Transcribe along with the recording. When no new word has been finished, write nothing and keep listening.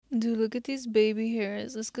Dude, look at these baby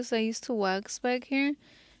hairs. It's because I used to wax back here,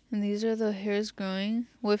 and these are the hairs growing.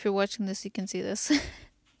 Well, if you're watching this, you can see this.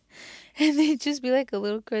 And they just be like a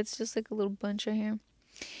little, it's just like a little bunch of hair.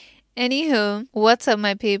 Anywho, what's up,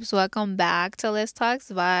 my peeps? Welcome back to Let's Talk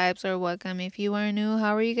Vibes, or welcome if you are new.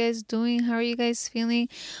 How are you guys doing? How are you guys feeling?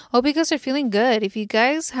 Hope you guys are feeling good. If you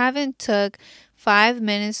guys haven't took 5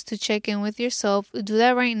 minutes to check in with yourself, do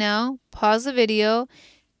that right now. Pause the video.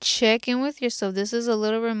 Check in with yourself. This is a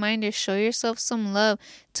little reminder. Show yourself some love.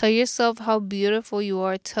 Tell yourself how beautiful you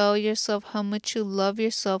are. Tell yourself how much you love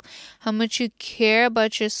yourself, how much you care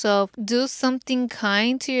about yourself. Do something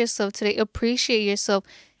kind to yourself today. Appreciate yourself.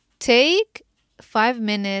 Take 5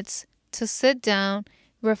 minutes to sit down,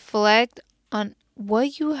 reflect on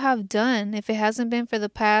what you have done. If it hasn't been for the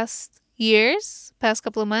past years, past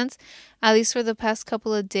couple of months, at least for the past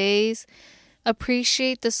couple of days.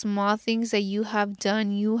 Appreciate the small things that you have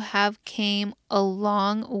done. You have came a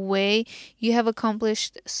long way. You have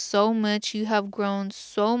accomplished so much. You have grown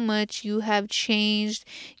so much. You have changed.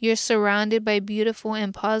 You're surrounded by beautiful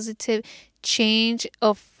and positive change.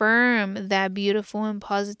 Affirm that beautiful and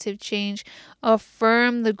positive change.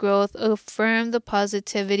 Affirm the growth. Affirm the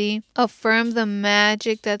positivity. Affirm the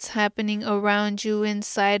magic that's happening around you,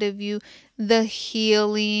 inside of you. The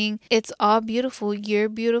healing. It's all beautiful. You're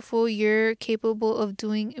beautiful. You're capable of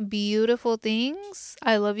doing beautiful things.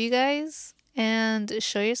 I love you guys. And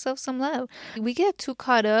show yourself some love. We get too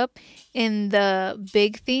caught up in the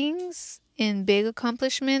big things, in big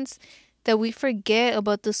accomplishments, that we forget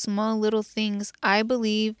about the small little things. I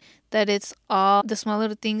believe that it's all the small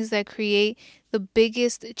little things that create the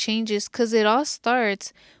biggest changes, because it all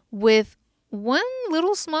starts with one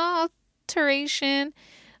little small alteration,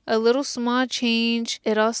 a little small change.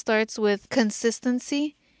 It all starts with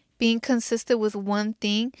consistency, being consistent with one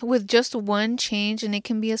thing, with just one change, and it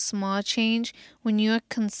can be a small change. When you are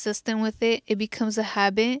consistent with it, it becomes a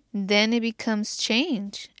habit, then it becomes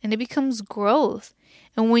change, and it becomes growth.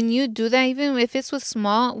 And when you do that, even if it's with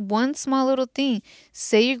one small little thing,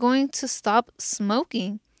 say you're going to stop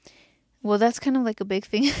smoking. Well, that's kind of like a big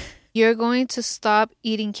thing. You're going to stop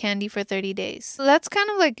eating candy for 30 days. So that's kind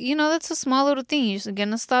of like, that's a small little thing. You're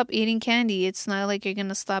going to stop eating candy. It's not like you're going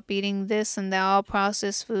to stop eating this and that, all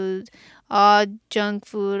processed food, all junk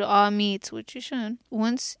food, all meats, which you should.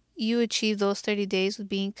 Once you achieve those 30 days with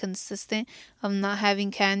being consistent of not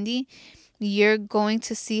having candy, you're going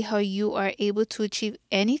to see how you are able to achieve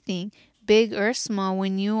anything, big or small,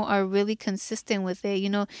 when you are really consistent with it.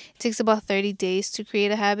 It takes about 30 days to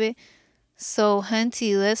create a habit. So,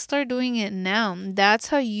 hunty, let's start doing it now. That's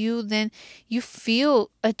how you feel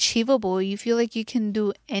achievable. You feel like you can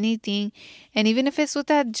do anything. And even if it's with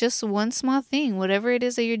that just one small thing, whatever it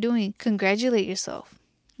is that you're doing, congratulate yourself.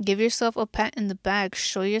 Give yourself a pat in the back.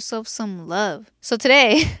 Show yourself some love. So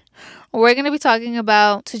today, we're going to be talking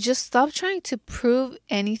about to just stop trying to prove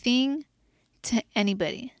anything to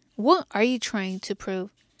anybody. What are you trying to prove?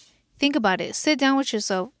 Think about it. Sit down with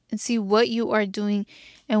yourself and see what you are doing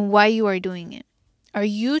and why you are doing it. Are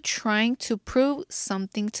you trying to prove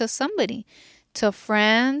something to somebody? To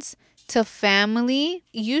friends? To family?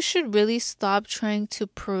 You should really stop trying to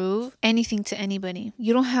prove anything to anybody.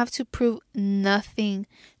 You don't have to prove nothing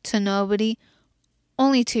to nobody,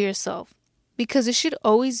 only to yourself. Because it should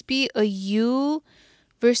always be a you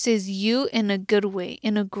versus you in a good way,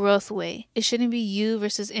 in a growth way. It shouldn't be you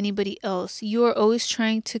versus anybody else. You are always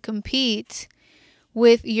trying to compete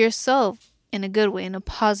with yourself in a good way, in a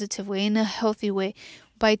positive way, in a healthy way,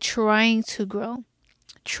 by trying to grow,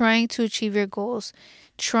 trying to achieve your goals,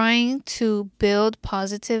 trying to build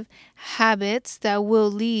positive habits that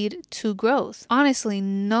will lead to growth. Honestly,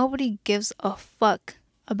 nobody gives a fuck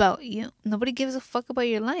about you. Nobody gives a fuck about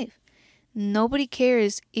your life. Nobody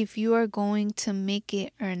cares if you are going to make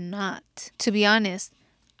it or not. To be honest,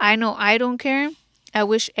 I know I don't care. I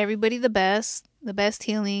wish everybody the best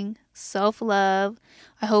healing, self-love.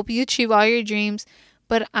 I hope you achieve all your dreams,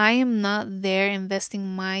 but I am not there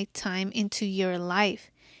investing my time into your life,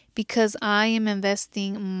 because I am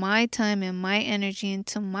investing my time and my energy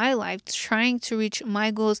into my life, trying to reach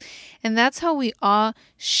my goals. And that's how we all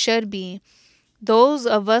should be. Those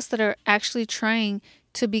of us that are actually trying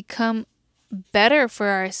to become better for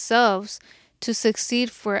ourselves, to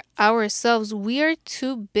succeed for ourselves, we are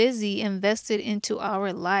too busy invested into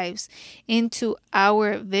our lives, into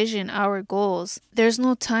our vision, our goals. There's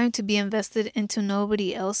no time to be invested into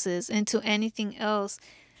nobody else's, into anything else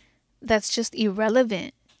that's just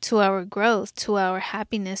irrelevant to our growth, to our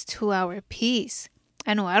happiness, to our peace.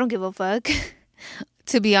 I know I don't give a fuck.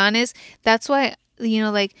 To be honest, that's why,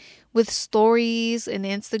 like with stories and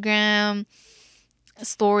Instagram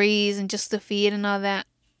stories and just the feed and all that,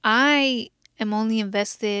 I am only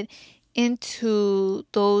invested into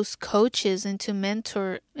those coaches, into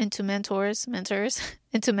mentors, into mentors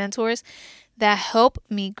that help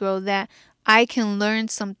me grow, that I can learn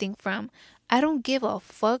something from. I don't give a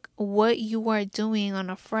fuck what you are doing on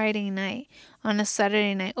a Friday night, on a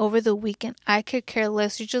Saturday night, over the weekend. I could care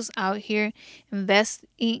less. You're just out here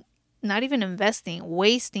investing, not even investing,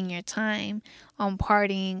 wasting your time on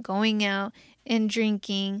partying, going out and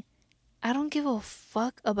drinking. I don't give a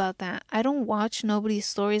fuck about that. I don't watch nobody's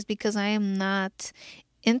stories because I am not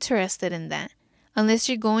interested in that. Unless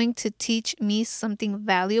you're going to teach me something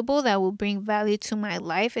valuable that will bring value to my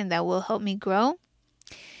life and that will help me grow,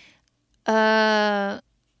 I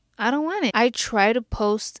don't want it. I try to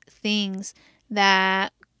post things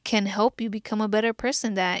that can help you become a better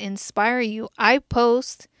person, that inspire you. I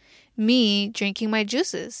post me drinking my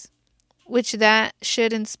juices, which that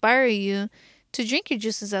should inspire you to drink your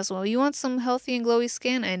juices as well. You want some healthy and glowy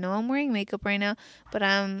skin? I know I'm wearing makeup right now, but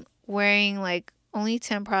I'm wearing like only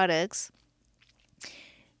 10 products.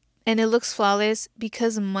 And it looks flawless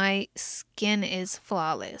because my skin is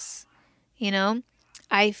flawless. You know,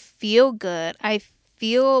 I feel good. I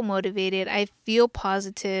feel motivated. I feel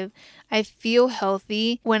positive. I feel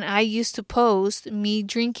healthy when I used to post me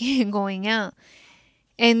drinking and going out.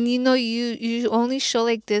 And you know, you only show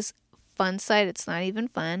like this fun side. It's not even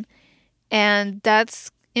fun. And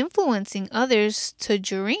that's influencing others to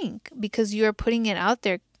drink because you're putting it out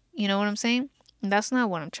there. You know what I'm saying? And that's not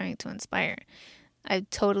what I'm trying to inspire. I've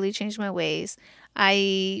totally changed my ways.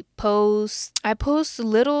 I post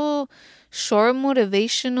little short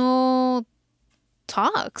motivational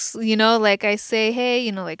talks, you know, like I say, hey,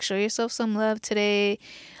 you know, like show yourself some love today.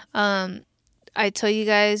 I tell you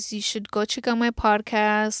guys you should go check out my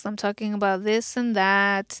podcast. I'm talking about this and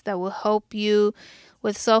that will help you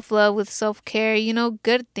with self-love, with self-care, you know,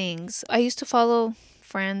 good things. I used to follow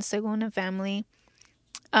friends, Según and family.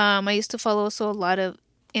 I used to follow also a lot of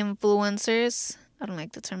influencers. I don't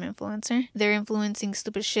like the term influencer. They're influencing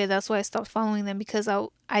stupid shit. That's why I stopped following them because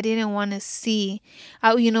I didn't want to see.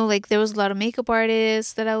 You know, like there was a lot of makeup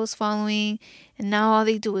artists that I was following, and now all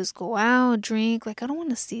they do is go out, drink. Like I don't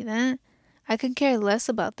want to see that. I could care less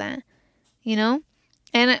about that, you know?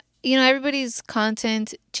 And, you know, everybody's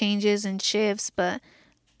content changes and shifts, but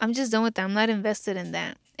I'm just done with that. I'm not invested in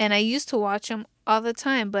that. And I used to watch them all the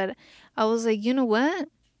time, but I was like, you know what?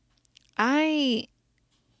 I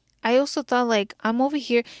also thought like I'm over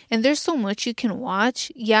here and there's so much you can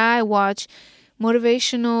watch. Yeah, I watch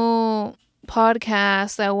motivational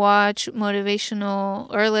podcasts. I watch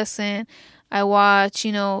motivational or listen. I watch,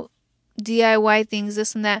 you know, DIY things,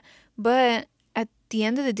 this and that. But at the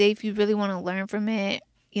end of the day, if you really want to learn from it,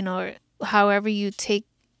 you know, or however you take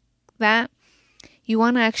that, you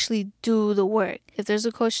want to actually do the work. If there's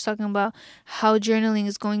a coach talking about how journaling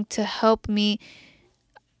is going to help me,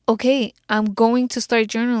 okay, I'm going to start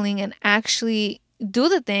journaling and actually do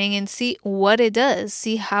the thing and see what it does,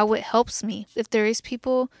 see how it helps me. If there is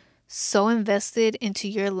people so invested into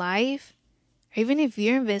your life, or even if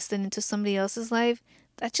you're invested into somebody else's life,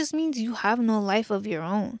 that just means you have no life of your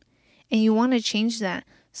own. And you want to change that.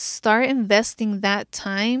 Start investing that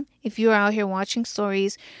time. If you're out here watching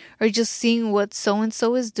stories or just seeing what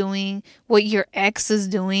so-and-so is doing, what your ex is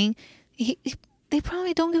doing, they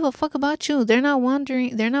probably don't give a fuck about you. They're not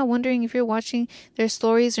wondering if you're watching their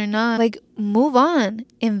stories or not. Like, move on.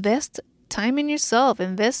 Invest time in yourself.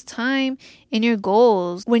 Invest time in your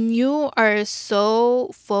goals. When you are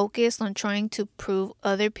so focused on trying to prove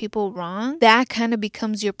other people wrong, that kind of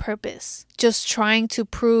becomes your purpose. Just trying to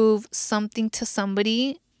prove something to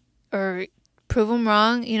somebody or prove them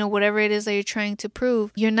wrong, you know, whatever it is that you're trying to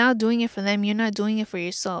prove, you're not doing it for them. You're not doing it for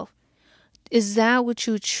yourself. Is that what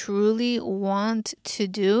you truly want to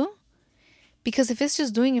do? Because if it's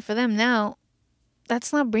just doing it for them now,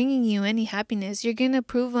 that's not bringing you any happiness. You're going to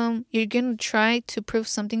prove them. You're going to try to prove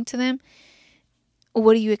something to them.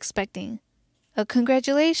 What are you expecting? A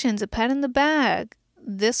congratulations, a pat on the back,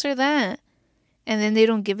 this or that. And then they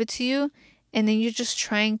don't give it to you. And then you're just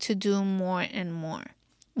trying to do more and more.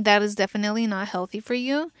 That is definitely not healthy for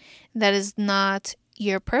you. That is not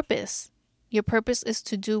your purpose. Your purpose is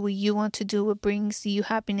to do what you want to do, what brings you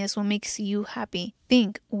happiness, what makes you happy.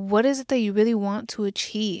 Think, what is it that you really want to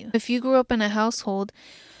achieve? If you grew up in a household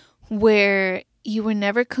where you were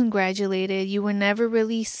never congratulated, you were never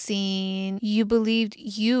really seen, you believed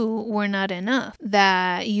you were not enough,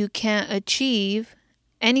 that you can't achieve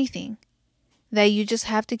anything, that you just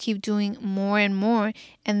have to keep doing more and more,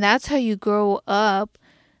 and that's how you grow up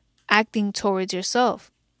acting towards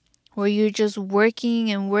yourself. where you're just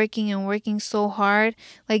working and working and working so hard.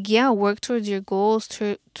 Like, yeah, work towards your goals,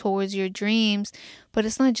 towards your dreams, but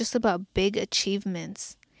it's not just about big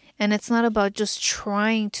achievements. And it's not about just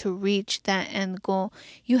trying to reach that end goal.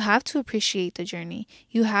 You have to appreciate the journey.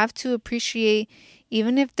 You have to appreciate,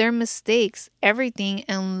 even if there are mistakes, everything,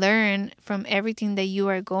 and learn from everything that you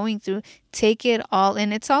are going through. Take it all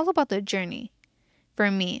in. It's all about the journey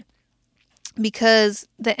for me. Because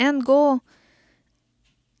the end goal,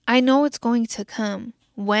 I know it's going to come.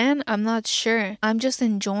 When? I'm not sure. I'm just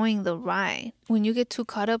enjoying the ride. When you get too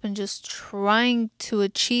caught up in just trying to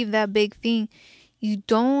achieve that big thing, you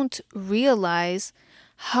don't realize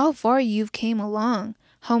how far you've came along,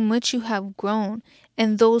 how much you have grown,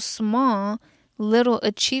 and those small little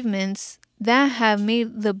achievements that have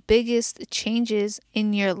made the biggest changes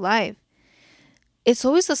in your life. It's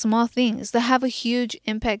always the small things that have a huge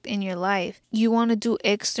impact in your life. You want to do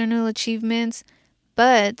external achievements,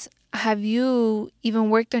 but have you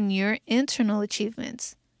even worked on your internal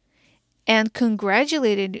achievements and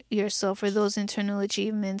congratulated yourself for those internal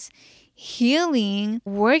achievements? Healing,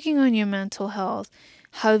 working on your mental health,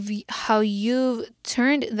 how you've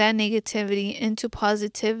turned that negativity into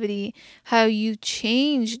positivity, how you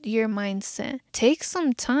changed your mindset. Take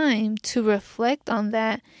some time to reflect on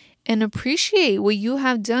that and appreciate what you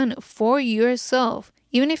have done for yourself,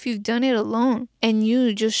 even if you've done it alone, and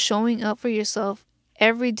you just showing up for yourself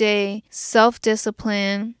every day,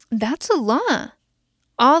 self-discipline. That's a lot.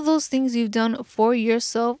 All those things you've done for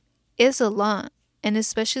yourself is a lot. And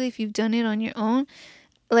especially if you've done it on your own,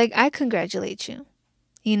 like, I congratulate you.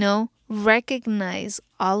 Recognize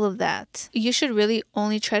all of that. You should really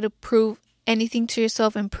only try to prove anything to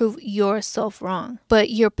yourself and prove yourself wrong.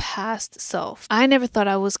 But your past self. I never thought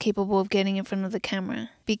I was capable of getting in front of the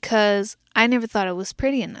camera because I never thought I was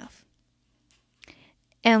pretty enough.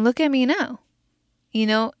 And look at me now,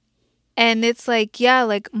 And it's like, yeah,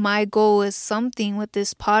 like, my goal is something with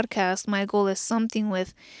this podcast. My goal is something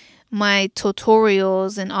with my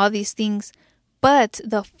tutorials and all these things. But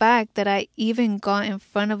the fact that I even got in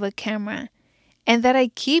front of a camera and that I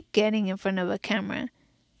keep getting in front of a camera,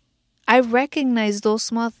 I recognize those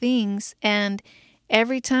small things. And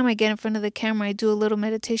every time I get in front of the camera, I do a little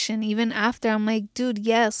meditation. Even after, I'm like, dude,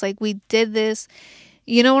 yes, like, we did this.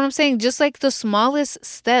 You know what I'm saying? Just like the smallest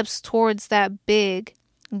steps towards that big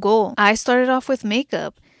goal. I started off with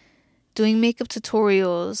makeup, doing makeup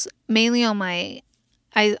tutorials, mainly on my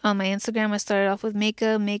Instagram. I started off with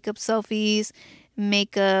makeup selfies,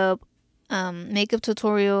 makeup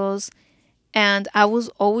tutorials, and I was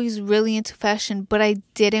always really into fashion, but I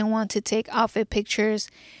didn't want to take outfit pictures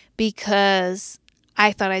because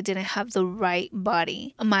I thought I didn't have the right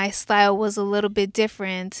body. My style was a little bit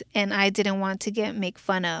different and I didn't want to make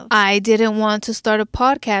fun of. I didn't want to start a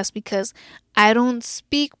podcast because I don't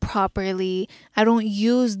speak properly. I don't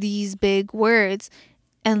use these big words.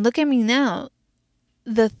 And look at me now.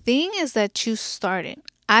 The thing is that you started.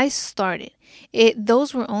 I started.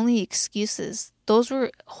 Those were only excuses. Those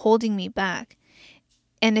were holding me back.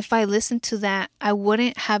 And if I listened to that, I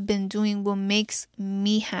wouldn't have been doing what makes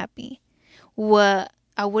me happy.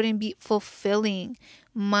 I wouldn't be fulfilling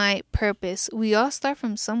my purpose. We all start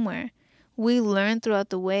from somewhere. We learn throughout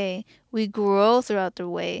the way. We grow throughout the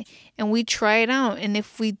way. And we try it out. And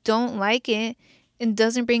if we don't like it, it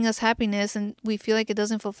doesn't bring us happiness, and we feel like it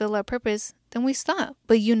doesn't fulfill our purpose, then we stop.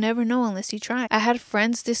 But you never know unless you try. I had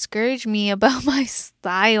friends discourage me about my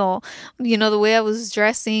style, the way I was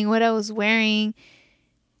dressing, what I was wearing.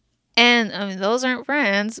 And those aren't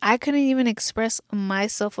friends. I couldn't even express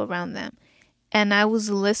myself around them. And I was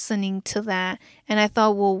listening to that. And I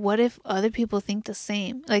thought, well, what if other people think the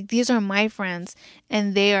same? Like, these are my friends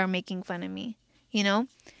and they are making fun of me,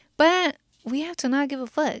 But we have to not give a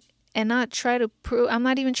fuck and not try to prove. I'm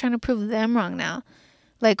not even trying to prove them wrong now.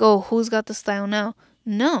 Like, oh, who's got the style now?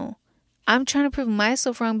 No. I'm trying to prove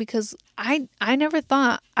myself wrong because I never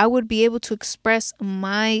thought I would be able to express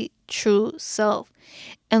my true self.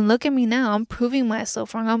 And look at me now. I'm proving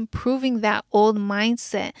myself wrong. I'm proving that old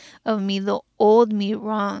mindset of me, the old me,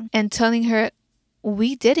 wrong. And telling her,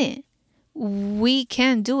 we didn't. We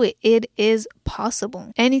can do it. It is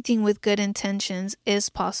possible. Anything with good intentions is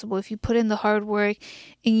possible if you put in the hard work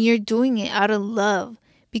and you're doing it out of love.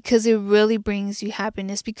 Because it really brings you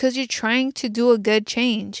happiness. Because you're trying to do a good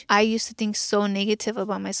change. I used to think so negative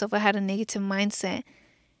about myself. I had a negative mindset.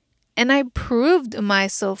 And I proved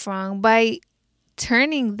myself wrong by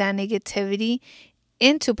turning that negativity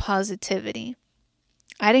into positivity.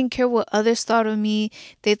 I didn't care what others thought of me.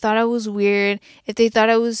 They thought I was weird. If they thought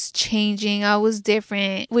I was changing, I was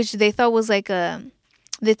different. Which they thought was they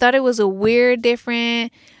thought it was a weird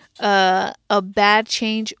different. a bad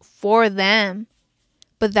change for them,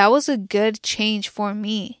 but that was a good change for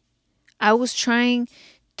me. I was trying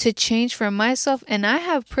to change for myself, and I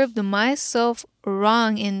have proved myself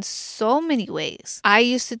wrong in so many ways. I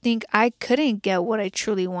used to think I couldn't get what I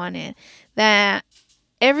truly wanted, that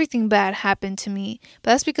everything bad happened to me,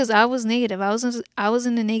 but that's because I was negative. I was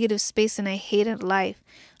in a negative space, and I hated life.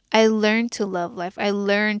 I learned to love life. I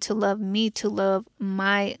learned to love me, to love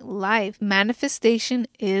my life. Manifestation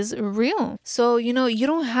is real. So, you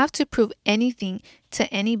don't have to prove anything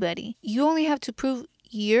to anybody. You only have to prove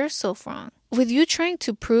yourself wrong. With you trying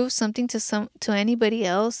to prove something to anybody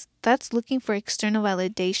else, that's looking for external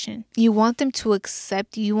validation. You want them to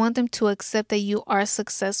accept you. You want them to accept that you are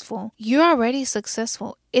successful. You're already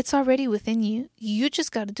successful. It's already within you. You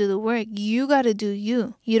just got to do the work. You got to do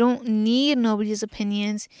you. You don't need nobody's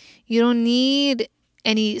opinions. You don't need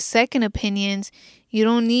any second opinions. You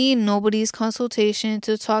don't need nobody's consultation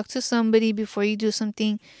to talk to somebody before you do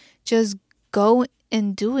something. Just go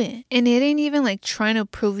and do it. And it ain't even like trying to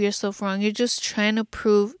prove yourself wrong. You're just trying to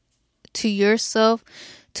prove to yourself,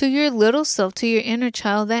 to your little self, to your inner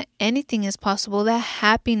child, that anything is possible, that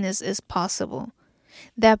happiness is possible,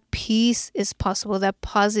 that peace is possible, that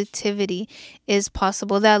positivity is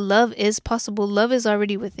possible, that love is possible. Love is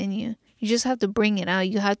already within you. You just have to bring it out.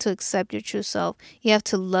 You have to accept your true self. You have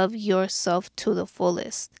to love yourself to the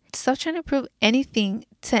fullest. Stop trying to prove anything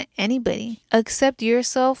to anybody. Accept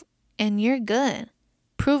yourself and you're good.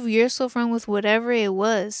 Prove yourself wrong with whatever it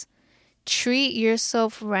was. Treat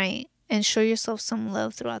yourself right and show yourself some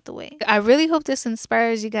love throughout the way. I really hope this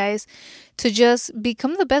inspires you guys to just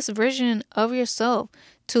become the best version of yourself,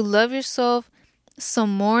 to love yourself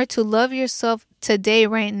some more, to love yourself today,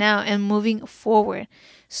 right now, and moving forward.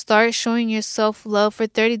 Start showing yourself love for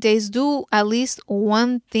 30 days. Do at least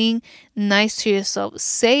one thing nice to yourself.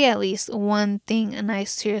 Say at least one thing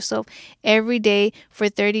nice to yourself every day for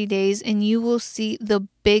 30 days, and you will see the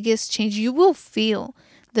biggest change. You will feel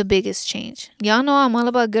the biggest change. Y'all know I'm all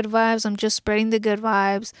about good vibes. I'm just spreading the good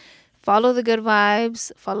vibes. Follow the good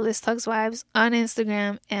vibes. Follow Liz Talks Vibes on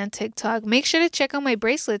Instagram and TikTok. Make sure to check out my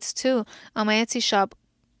bracelets too on my Etsy shop.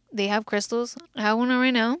 They have crystals. I have one on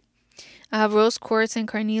right now. I have rose quartz and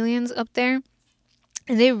carnelians up there.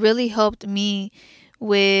 And they really helped me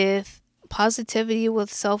with positivity,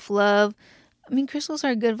 with self-love. I mean, crystals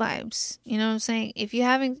are good vibes. You know what I'm saying? If you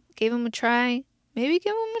haven't gave them a try, maybe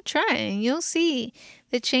give them a try and you'll see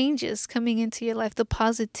the changes coming into your life, the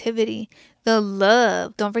positivity, the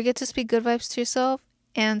love. Don't forget to speak good vibes to yourself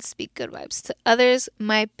and speak good vibes to others.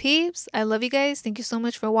 My peeps, I love you guys. Thank you so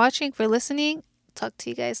much for watching, for listening. Talk to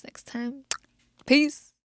you guys next time. Peace.